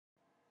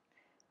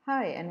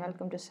Hi and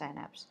welcome to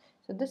Synapse.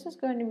 So this is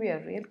going to be a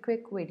real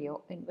quick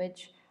video in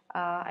which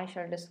I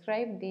shall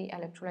describe the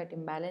electrolyte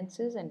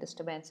imbalances and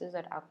disturbances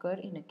that occur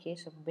in a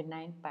case of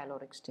benign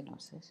pyloric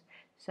stenosis.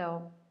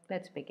 So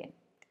let's begin.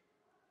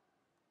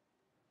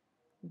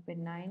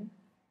 Benign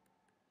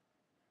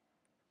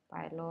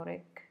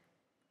pyloric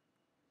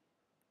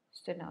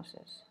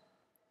stenosis.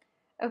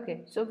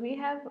 Okay, so we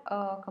have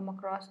come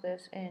across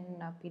this in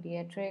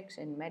pediatrics,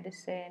 in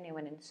medicine,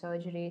 even in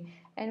surgery,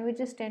 and we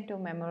just tend to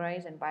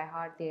memorize and by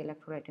heart the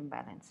electrolyte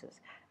imbalances.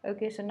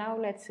 Okay, so now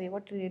let's see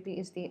what really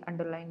is the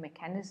underlying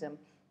mechanism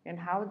and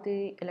how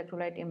the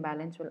electrolyte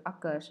imbalance will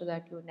occur so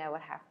that you never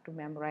have to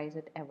memorize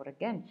it ever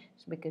again,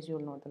 because you'll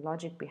know the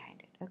logic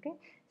behind it. Okay,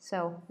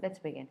 so let's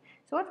begin.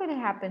 So what really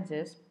happens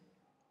is,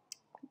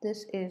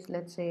 this is,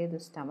 let's say, the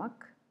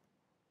stomach,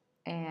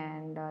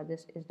 and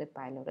this is the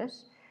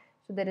pylorus.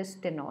 So there is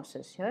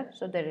stenosis here,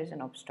 so there is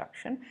an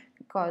obstruction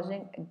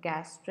causing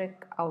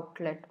gastric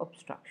outlet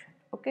obstruction.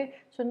 Okay,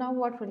 so now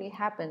what really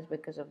happens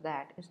because of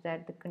that is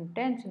that the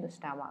contents in the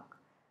stomach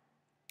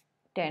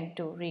tend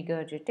to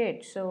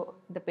regurgitate, so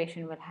the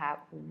patient will have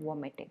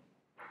vomiting.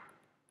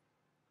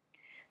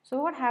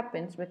 So what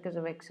happens because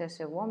of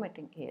excessive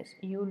vomiting is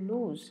you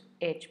lose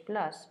H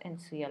plus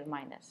and Cl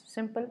minus.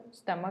 Simple,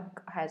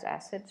 stomach has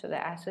acid, so the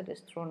acid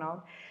is thrown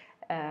out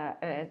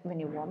when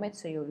you vomit,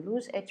 so you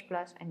lose H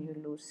plus and you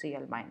lose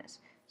Cl minus.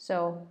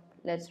 So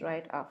let's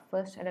write our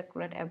first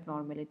electrolyte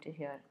abnormality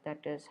here,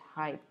 that is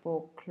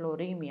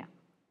hypochloremia.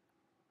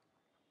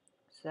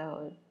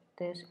 So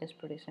this is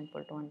pretty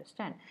simple to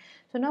understand.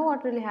 So now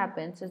what really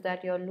happens is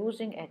that you're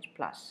losing H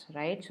plus,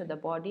 right? So the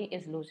body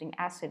is losing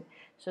acid,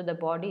 so the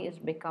body is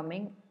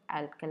becoming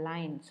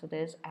alkaline, so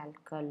there's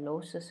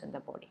alkalosis in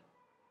the body.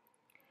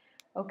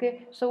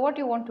 Okay, so what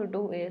you want to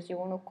do is you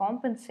want to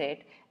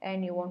compensate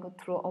and you want to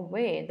throw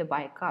away the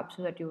bicarb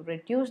so that you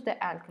reduce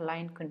the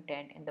alkaline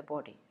content in the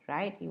body,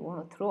 right? You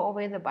want to throw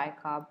away the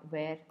bicarb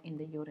where? In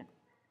the urine.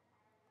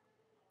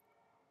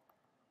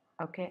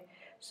 Okay,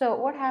 so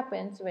what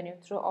happens when you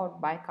throw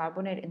out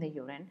bicarbonate in the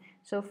urine?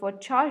 So for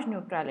charge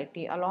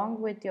neutrality,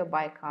 along with your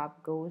bicarb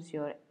goes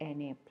your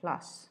Na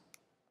plus.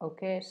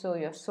 Okay, so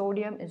your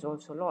sodium is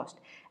also lost.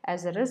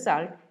 As a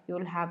result, you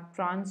will have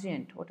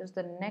transient. What is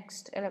the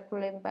next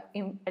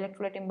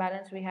electrolyte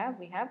imbalance we have?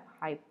 We have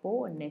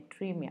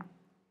hyponatremia.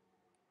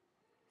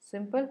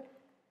 Simple.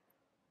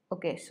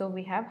 Okay, so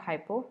we have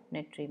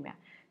hyponatremia.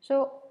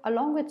 So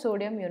along with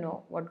sodium, you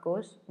know what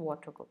goes?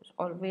 Water goes.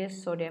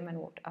 Always sodium and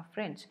water are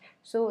friends.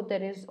 So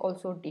there is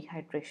also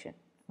dehydration.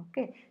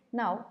 Okay,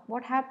 now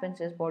what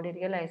happens is body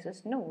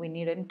realizes, no,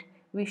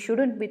 we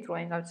shouldn't be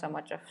throwing out so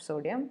much of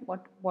sodium.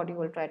 What body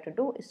will try to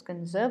do is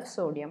conserve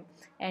sodium,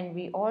 and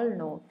we all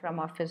know from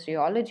our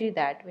physiology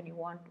that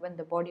when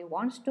the body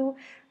wants to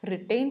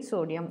retain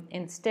sodium,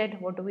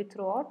 instead what do we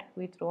throw out?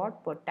 We throw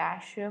out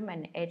potassium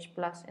and H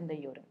plus in the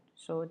urine.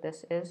 So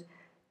this is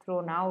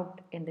thrown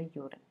out in the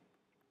urine.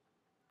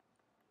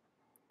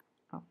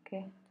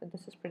 Okay, so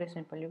this is pretty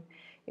simple.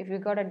 If you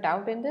got a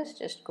doubt in this,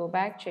 just go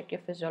back, check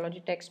your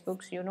physiology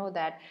textbooks. You know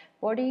that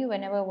body,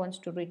 whenever wants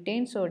to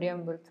retain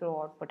sodium, will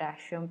throw out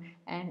potassium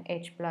and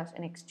H plus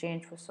in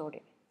exchange for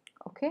sodium.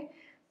 Okay,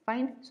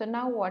 fine. So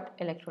now what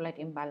electrolyte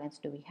imbalance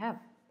do we have?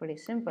 Pretty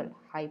simple,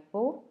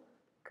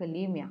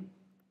 hypokalemia.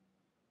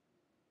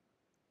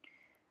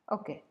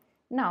 Okay,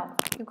 now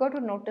you got to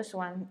notice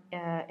one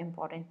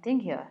important thing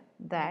here,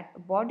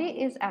 that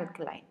body is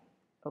alkaline,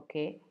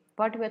 okay,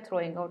 but we are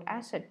throwing out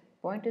acid.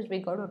 Point is, we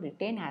got to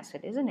retain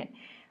acid, isn't it?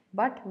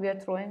 But we are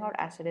throwing out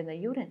acid in the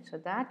urine, so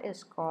that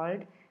is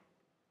called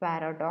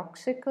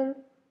paradoxical,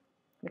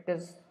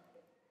 because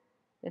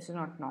this is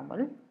not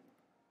normal,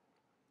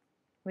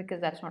 because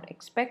that's not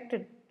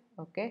expected.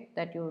 Okay,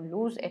 that you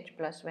lose H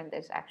plus when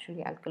there's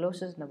actually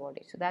alkalosis in the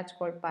body, so that's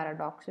called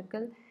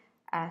paradoxical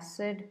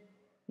acid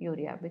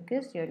urea,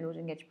 because you're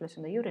losing H plus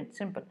in the urine.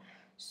 Simple.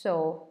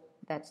 So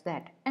that's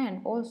that.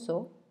 And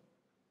also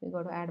we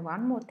got to add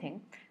one more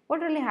thing. What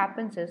really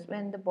happens is,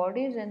 when the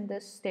body is in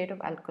this state of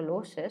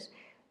alkalosis,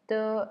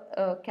 the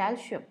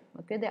calcium,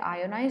 okay, the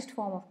ionized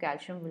form of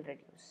calcium will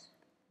reduce.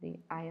 The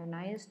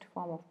ionized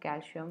form of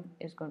calcium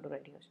is going to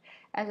reduce.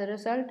 As a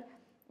result,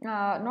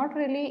 not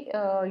really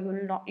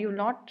you'll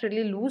not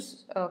really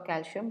lose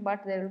calcium,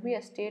 but there will be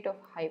a state of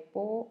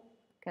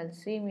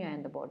hypocalcemia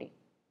in the body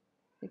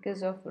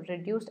because of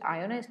reduced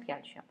ionized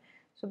calcium.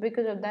 So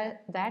because of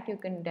that you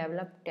can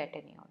develop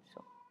tetany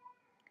also.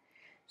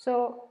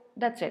 So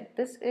that's it.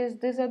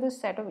 These are the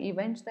set of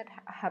events that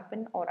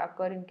happen or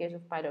occur in case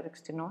of pyloric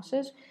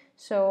stenosis.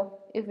 So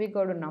if we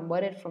go to number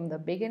it from the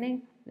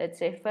beginning, let's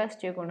say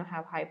first you're going to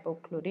have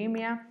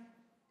hypochloremia.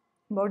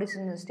 Body is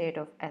in a state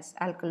of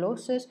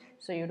alkalosis,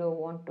 so you don't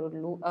want to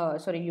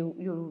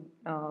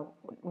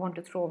want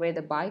to throw away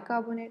the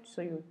bicarbonate,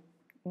 so you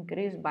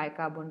increase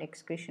bicarbonate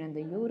excretion in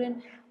the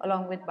urine.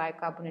 Along with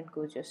bicarbonate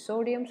goes your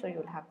sodium, so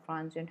you'll have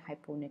transient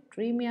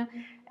hyponatremia,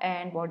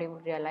 and body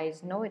will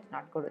realize, no, it's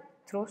not going to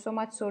through so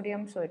much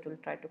sodium, so it will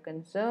try to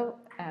conserve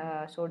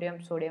sodium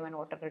and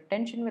water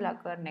retention will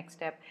occur. Next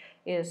step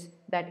is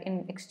that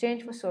in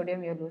exchange for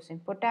sodium you're losing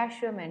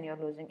potassium and you're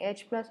losing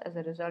H plus. As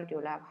a result,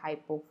 you'll have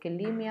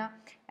hypokalemia,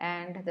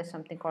 and there's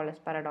something called as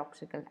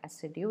paradoxical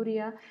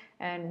aciduria.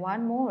 And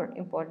one more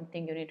important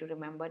thing you need to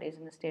remember is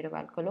in the state of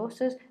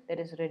alkalosis there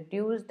is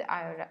reduced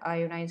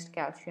ionized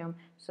calcium,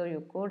 so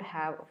you could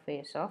have a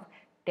phase of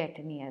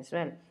tetany as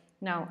well.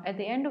 Now at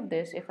the end of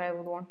this, if I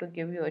would want to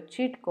give you a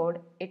cheat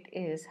code, it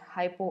is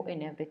hypo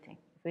in everything.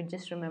 If you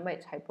just remember,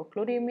 it's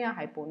hypochloremia,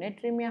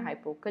 hyponatremia,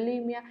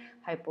 hypokalemia,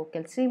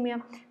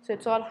 hypocalcemia. So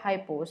it's all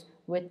hypos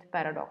with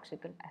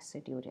paradoxical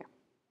aciduria.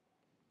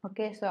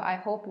 Okay, so I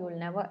hope you will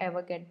never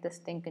ever get this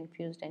thing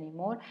confused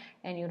anymore,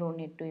 and you don't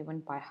need to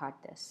even by heart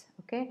this.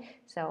 Okay,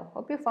 so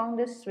hope you found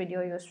this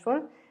video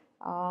useful.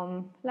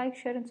 Like,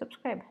 share and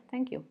subscribe.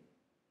 Thank you.